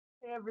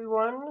Hey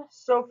everyone.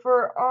 So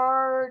for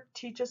our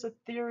Teach Us a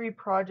Theory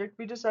project,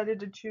 we decided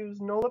to choose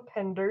Nola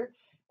Pender,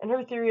 and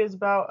her theory is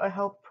about a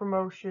health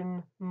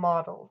promotion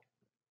model.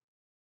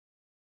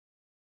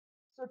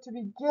 So to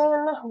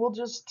begin, we'll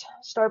just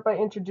start by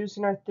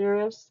introducing our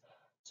theorist.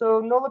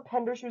 So Nola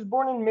Pender, she was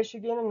born in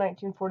Michigan in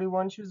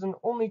 1941. She was an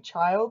only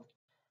child,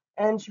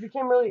 and she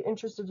became really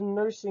interested in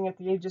nursing at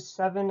the age of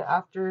 7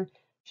 after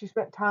she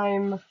spent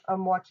time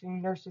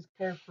watching nurses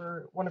care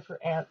for one of her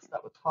aunts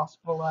that was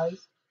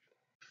hospitalized.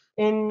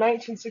 In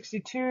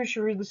 1962, she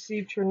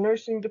received her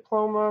nursing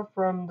diploma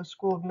from the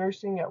School of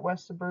Nursing at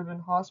West Suburban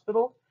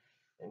Hospital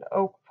in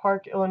Oak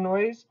Park,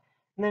 Illinois,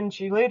 and then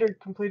she later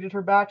completed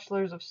her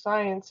Bachelor's of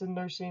Science in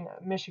Nursing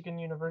at Michigan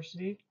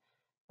University.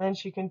 Then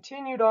she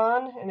continued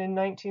on, and in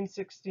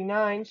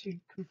 1969,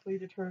 she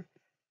completed her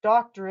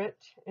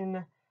doctorate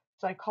in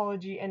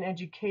Psychology and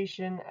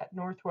Education at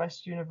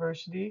Northwest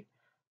University.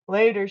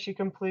 Later, she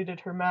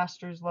completed her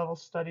master's level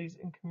studies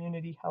in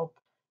Community Health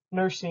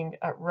Nursing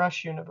at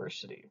Rush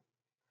University.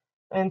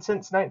 And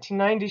since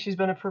 1990, she's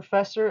been a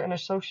professor and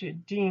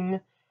associate dean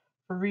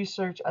for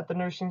research at the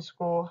nursing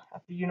school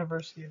at the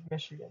University of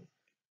Michigan.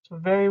 So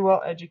very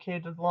well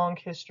educated, long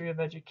history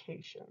of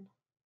education.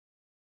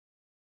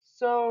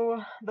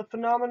 So the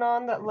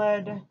phenomenon that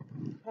led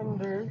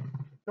Pender,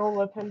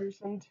 Nola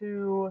Penderson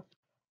to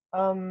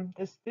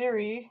this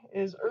theory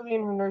is early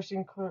in her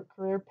nursing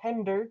career,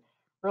 Pender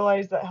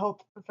realized that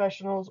health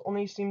professionals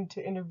only seemed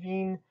to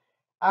intervene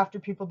after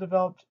people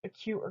developed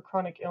acute or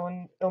chronic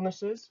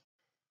illnesses.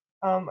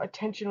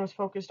 Attention was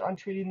focused on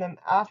treating them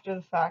after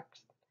the fact,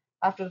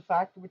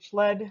 which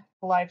led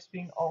to lives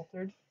being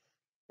altered.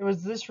 It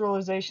was this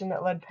realization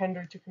that led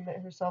Pender to commit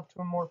herself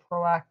to a more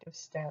proactive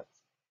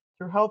stance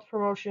through health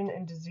promotion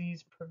and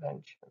disease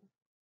prevention.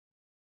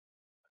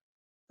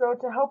 So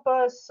to help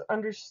us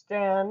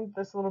understand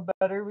this a little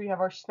better, we have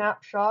our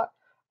snapshot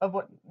of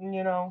what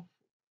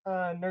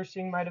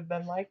nursing might have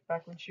been like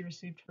back when she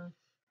received her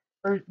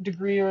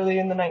degree early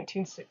in the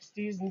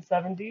 1960s and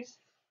 70s.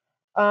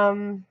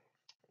 Um,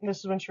 and this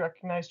is when she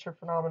recognized her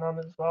phenomenon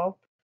as well.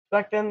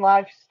 Back then,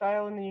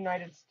 lifestyle in the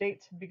United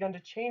States had begun to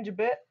change a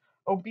bit.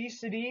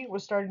 Obesity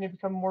was starting to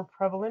become more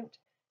prevalent.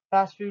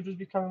 Fast food was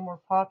becoming more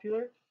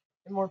popular,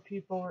 and more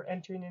people were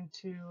entering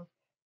into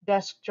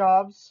desk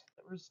jobs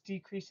that was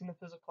decreasing the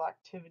physical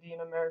activity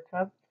in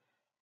America.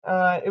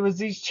 It was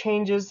these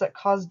changes that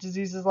caused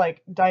diseases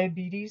like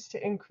diabetes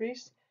to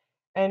increase,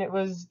 and it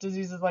was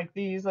diseases like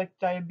these, like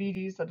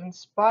diabetes, that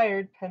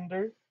inspired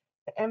Pender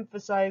to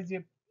emphasize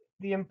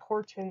the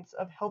importance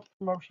of health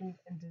promotion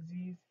and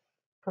disease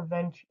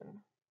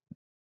prevention.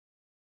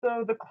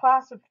 So the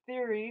class of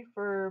theory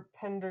for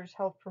Pender's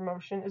health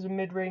promotion is a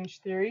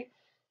mid-range theory.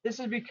 This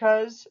is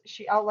because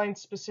she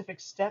outlines specific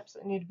steps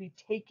that need to be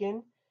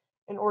taken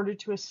in order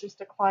to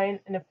assist a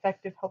client in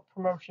effective health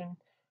promotion.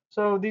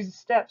 So these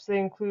steps, they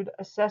include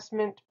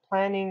assessment,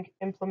 planning,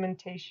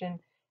 implementation,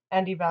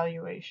 and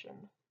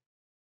evaluation.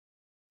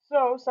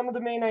 So some of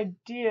the main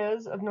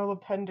ideas of Nola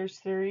Pender's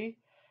theory.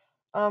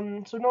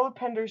 So Nola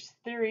Pender's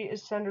theory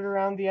is centered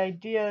around the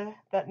idea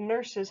that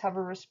nurses have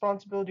a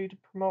responsibility to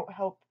promote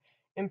health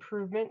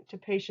improvement to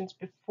patients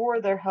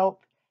before their health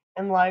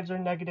and lives are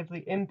negatively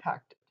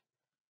impacted.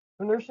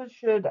 The nurses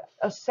should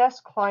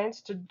assess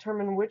clients to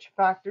determine which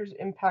factors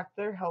impact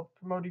their health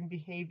promoting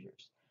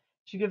behaviors.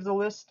 She gives a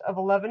list of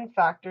 11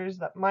 factors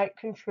that might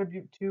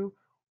contribute to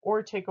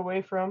or take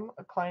away from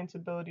a client's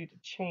ability to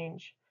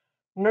change.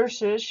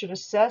 Nurses should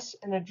assess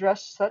and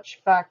address such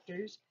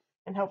factors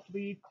and help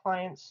lead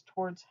clients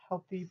towards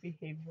healthy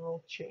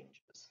behavioral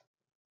changes.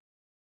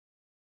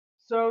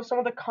 So, some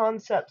of the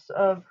concepts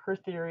of her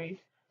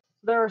theory.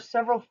 There are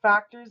several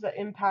factors that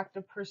impact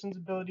a person's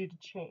ability to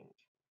change.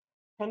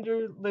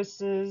 Pender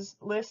lists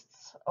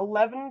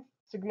 11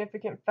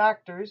 significant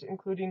factors,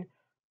 including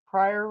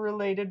prior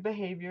related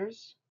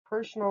behaviors,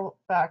 personal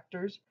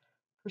factors,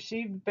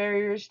 perceived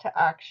barriers to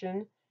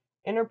action,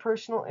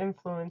 interpersonal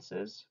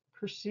influences,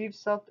 perceived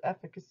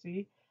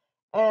self-efficacy,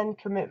 and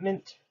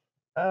commitment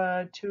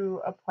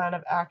to a plan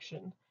of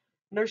action.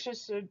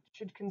 Nurses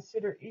should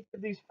consider each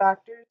of these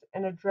factors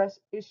and address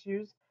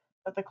issues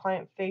that the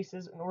client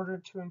faces in order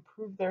to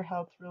improve their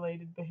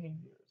health-related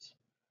behaviors.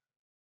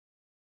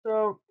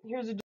 So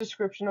here's a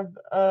description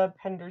of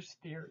Pender's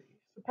theory.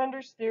 So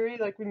Pender's theory,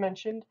 like we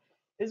mentioned,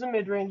 is a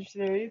mid-range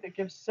theory that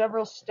gives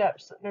several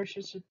steps that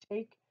nurses should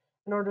take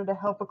in order to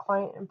help a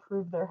client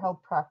improve their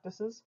health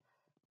practices.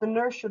 The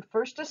nurse should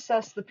first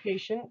assess the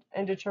patient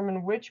and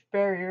determine which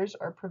barriers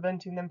are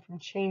preventing them from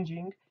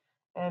changing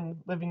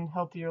and living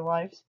healthier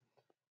lives.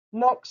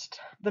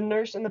 Next, the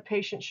nurse and the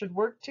patient should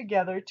work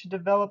together to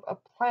develop a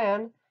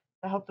plan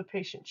to help the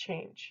patient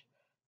change.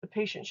 The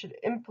patient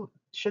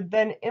should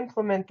then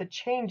implement the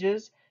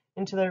changes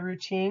into their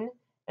routine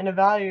and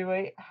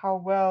evaluate how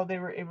well they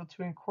were able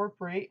to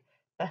incorporate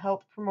the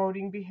health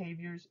promoting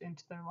behaviors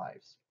into their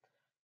lives.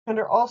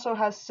 Pender also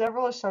has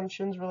several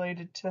assumptions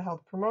related to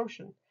health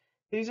promotion.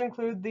 These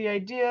include the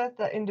idea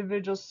that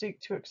individuals seek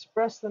to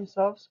express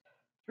themselves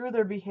through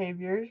their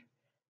behavior,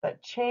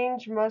 that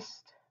change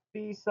must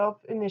be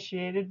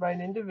self-initiated by an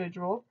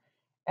individual,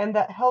 and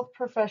that health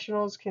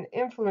professionals can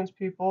influence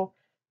people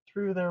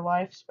through their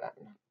lifespan.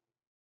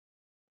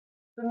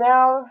 So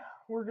now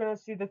we're going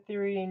to see the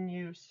theory in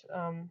use,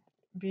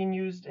 being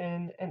used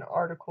in an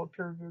article,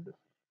 peer-reviewed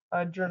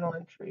journal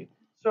entry.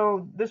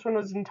 So this one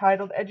was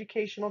entitled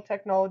Educational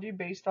Technology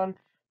Based on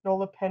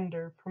Nola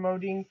Pender,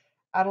 Promoting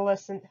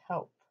Adolescent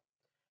Health.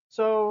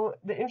 So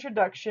the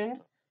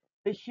introduction,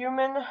 the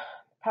human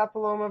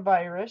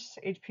papillomavirus,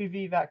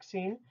 HPV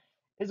vaccine,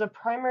 is a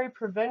primary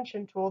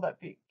prevention tool that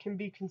can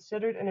be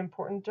considered an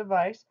important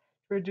device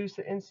to reduce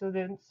the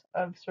incidence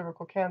of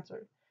cervical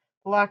cancer.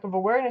 The lack of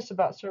awareness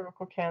about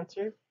cervical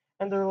cancer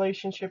and the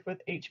relationship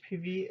with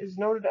HPV is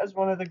noted as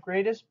one of the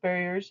greatest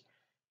barriers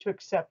to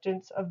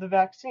acceptance of the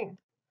vaccine.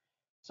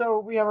 So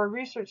we have our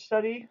research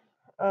study.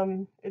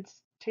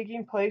 It's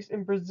taking place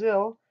in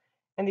Brazil,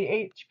 and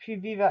the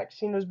HPV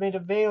vaccine was made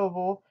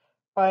available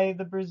by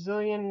the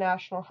Brazilian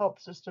National Health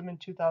System in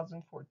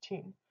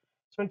 2014.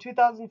 So in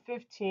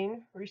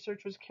 2015,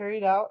 research was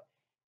carried out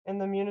in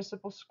the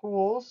municipal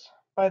schools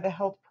by the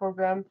health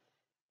program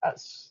at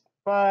school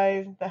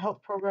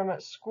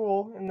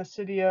in the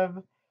city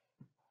of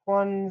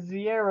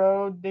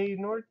Juazeiro de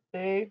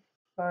Norte.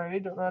 Sorry,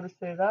 don't know how to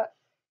say that.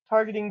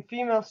 Targeting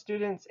female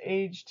students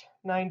aged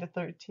 9 to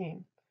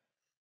 13.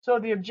 So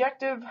the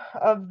objective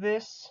of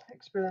this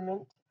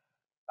experiment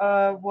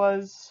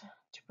was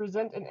to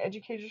present an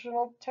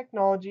educational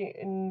technology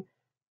in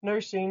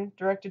nursing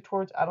directed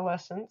towards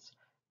adolescents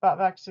about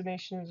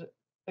vaccinations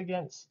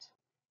against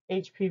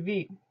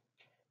HPV,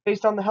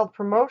 based on the health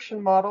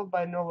promotion model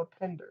by Nola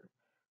Pender.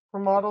 Her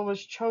model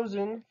was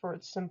chosen for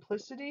its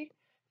simplicity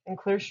and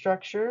clear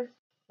structure,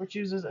 which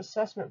uses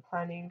assessment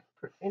planning,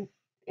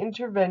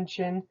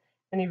 intervention,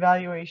 and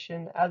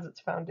evaluation as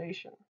its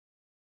foundation.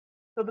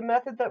 So the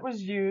method that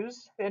was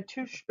used, they had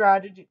two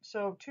strategies.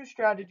 So two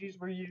strategies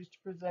were used to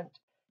present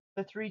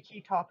the three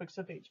key topics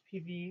of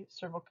HPV,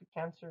 cervical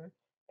cancer,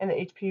 and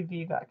the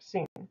HPV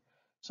vaccine.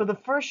 So the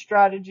first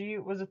strategy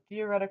was a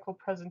theoretical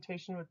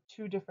presentation with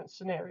two different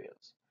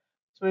scenarios.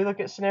 So we look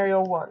at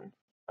scenario one.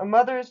 A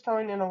mother is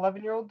telling an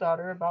 11-year-old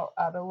daughter about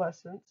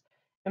adolescence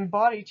and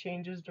body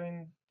changes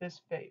during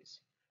this phase,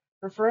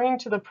 referring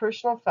to the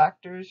personal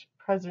factors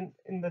present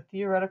in the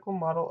theoretical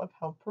model of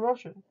health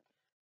promotion.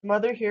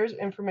 Mother hears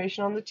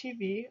information on the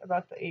TV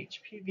about the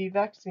HPV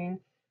vaccine,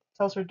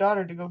 tells her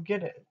daughter to go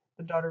get it.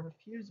 The daughter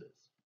refuses.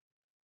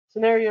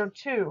 Scenario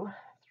 2.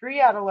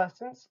 Three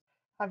adolescents,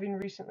 having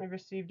recently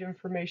received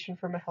information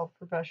from a health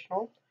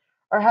professional,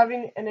 are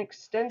having an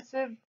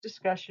extensive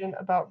discussion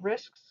about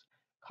risks,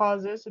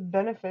 causes,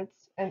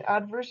 benefits, and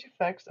adverse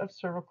effects of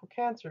cervical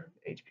cancer,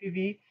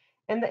 HPV,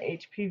 and the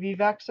HPV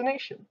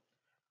vaccination.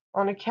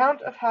 On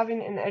account of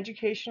having an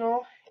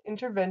educational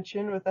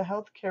intervention with a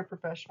healthcare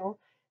professional,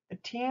 the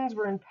teens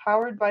were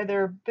empowered by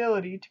their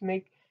ability to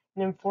make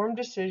an informed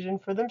decision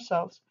for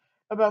themselves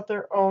about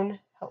their own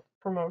health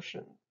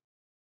promotion.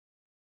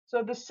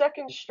 So the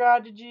second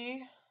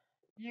strategy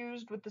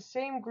used with the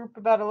same group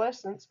of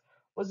adolescents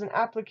was an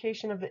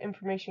application of the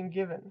information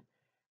given.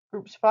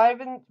 Groups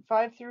 5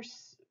 through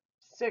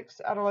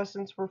 6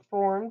 adolescents were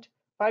formed,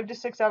 5 to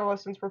 6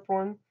 adolescents were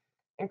formed,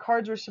 and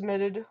cards were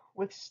submitted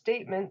with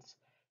statements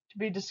to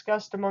be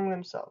discussed among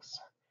themselves.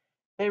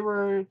 They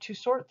were to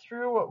sort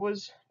through what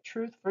was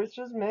truth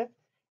versus myth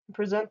and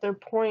present their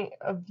point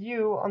of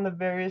view on the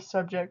various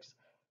subject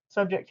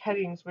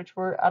headings, which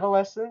were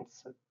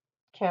adolescence,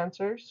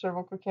 cancer,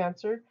 cervical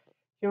cancer,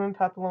 human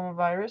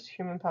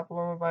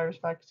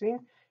papillomavirus vaccine,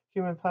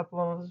 human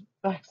papillomavirus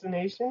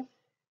vaccination,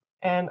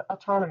 and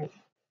autonomy.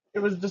 It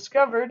was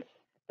discovered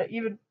that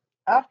even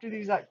after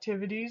these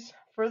activities,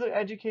 further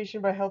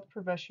education by health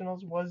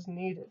professionals was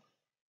needed.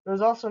 It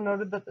was also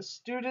noted that the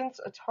students'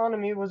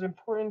 autonomy was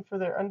important for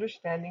their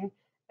understanding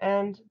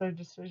and their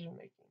decision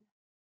making.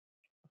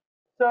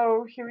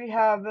 So here we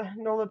have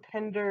Nola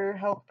Pender's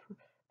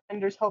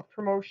health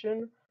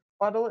promotion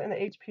model in the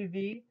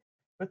HPV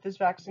with this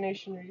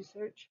vaccination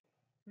research.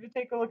 If you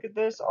take a look at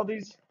this, all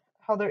these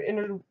how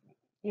they're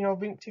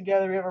linked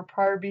together. We have our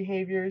prior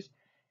behaviors,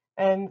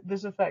 and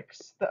this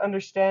affects the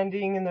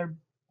understanding and their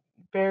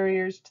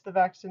barriers to the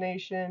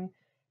vaccination,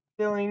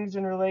 feelings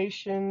in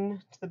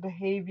relation to the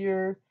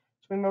behavior,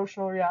 to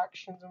emotional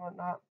reactions and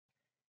whatnot.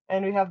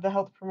 And we have the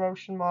health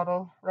promotion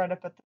model right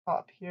up at the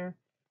top here.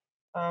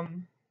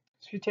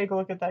 So if you take a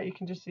look at that, you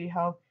can just see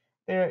how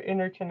they're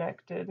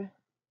interconnected.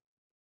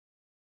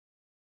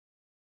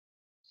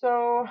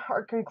 So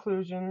our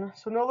conclusion.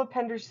 So Nola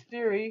Pender's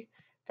theory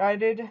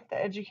guided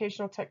the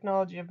educational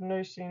technology of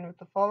nursing with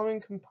the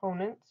following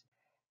components: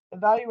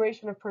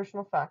 evaluation of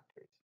personal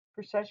factors,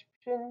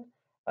 perception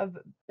of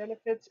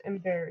benefits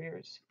and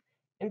barriers,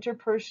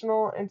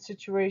 interpersonal and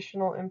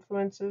situational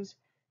influences,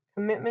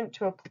 commitment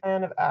to a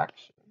plan of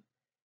action.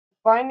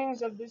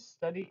 Findings of this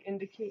study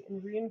indicate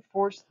and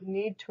reinforce the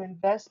need to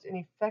invest in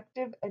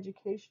effective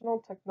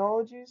educational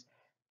technologies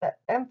that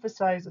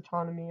emphasize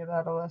autonomy of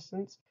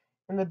adolescents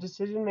in the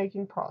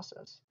decision-making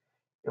process.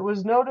 It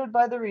was noted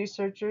by the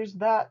researchers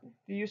that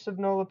the use of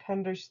Nola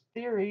Pender's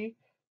theory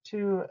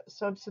to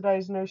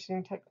subsidize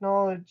nursing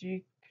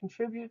technology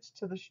contributes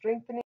to the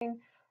strengthening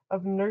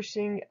of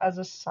nursing as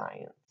a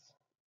science.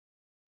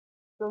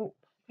 So,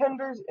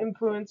 Pender's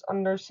influence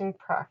on nursing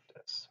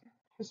practice.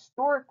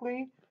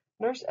 Historically,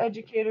 nurse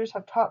educators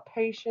have taught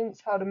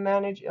patients how to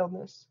manage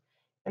illness.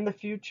 In the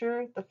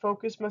future, the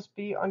focus must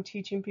be on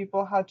teaching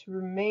people how to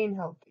remain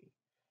healthy.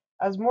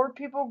 As more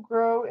people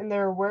grow in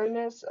their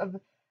awareness of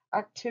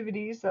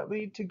activities that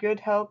lead to good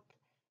health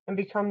and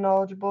become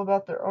knowledgeable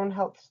about their own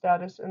health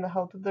status and the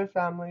health of their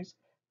families,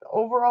 the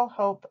overall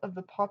health of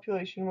the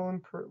population will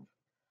improve.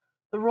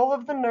 The role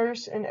of the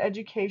nurse in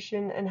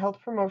education and health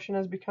promotion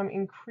has become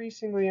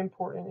increasingly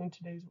important in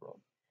today's world.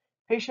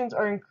 Patients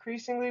are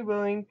increasingly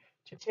willing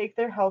to take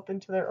their health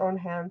into their own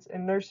hands,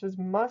 and nurses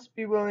must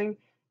be willing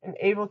and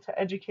able to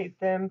educate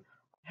them on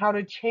how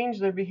to change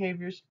their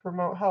behaviors to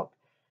promote health.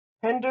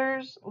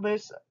 Pender's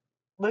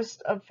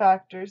list of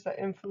factors that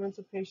influence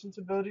a patient's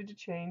ability to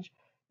change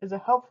is a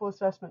helpful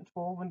assessment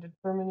tool when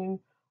determining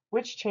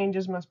which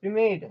changes must be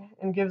made,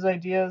 and gives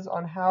ideas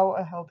on how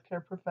a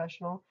healthcare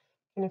professional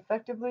can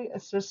effectively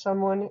assist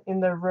someone in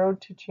their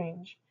road to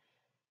change.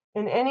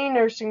 In any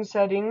nursing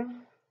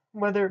setting,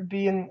 whether it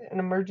be in an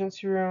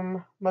emergency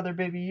room,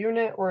 mother-baby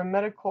unit, or a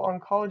medical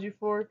oncology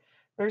floor,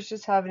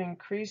 nurses have an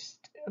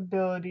increased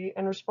ability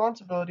and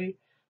responsibility to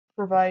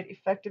provide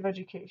effective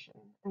education,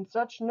 and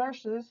such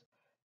nurses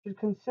should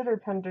consider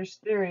Pender's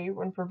theory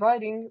when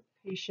providing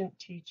patient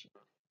teaching.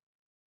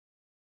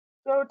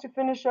 So to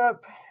finish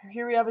up,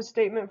 here we have a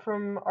statement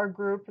from our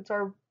group. It's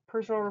our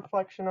personal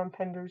reflection on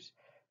Pender's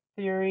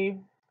theory.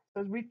 It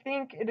says, we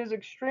think it is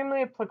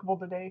extremely applicable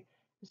today,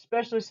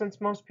 especially since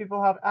most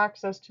people have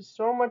access to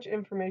so much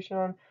information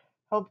on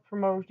health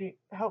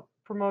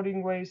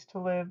promoting ways to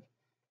live,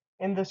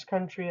 in this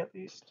country at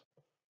least.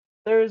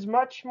 There is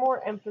much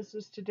more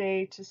emphasis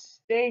today to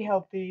stay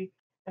healthy,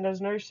 and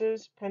as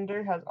nurses,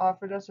 Pender has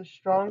offered us a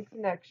strong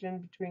connection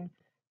between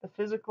the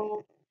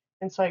physical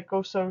and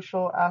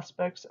psychosocial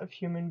aspects of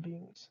human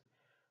beings.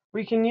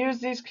 We can use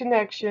these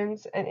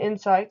connections and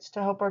insights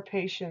to help our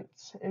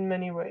patients in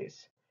many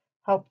ways,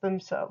 help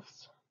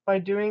themselves, by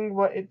doing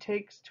what it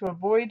takes to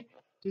avoid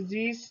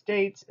disease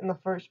states in the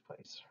first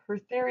place. Her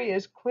theory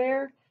is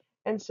clear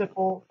and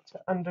simple to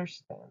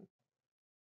understand.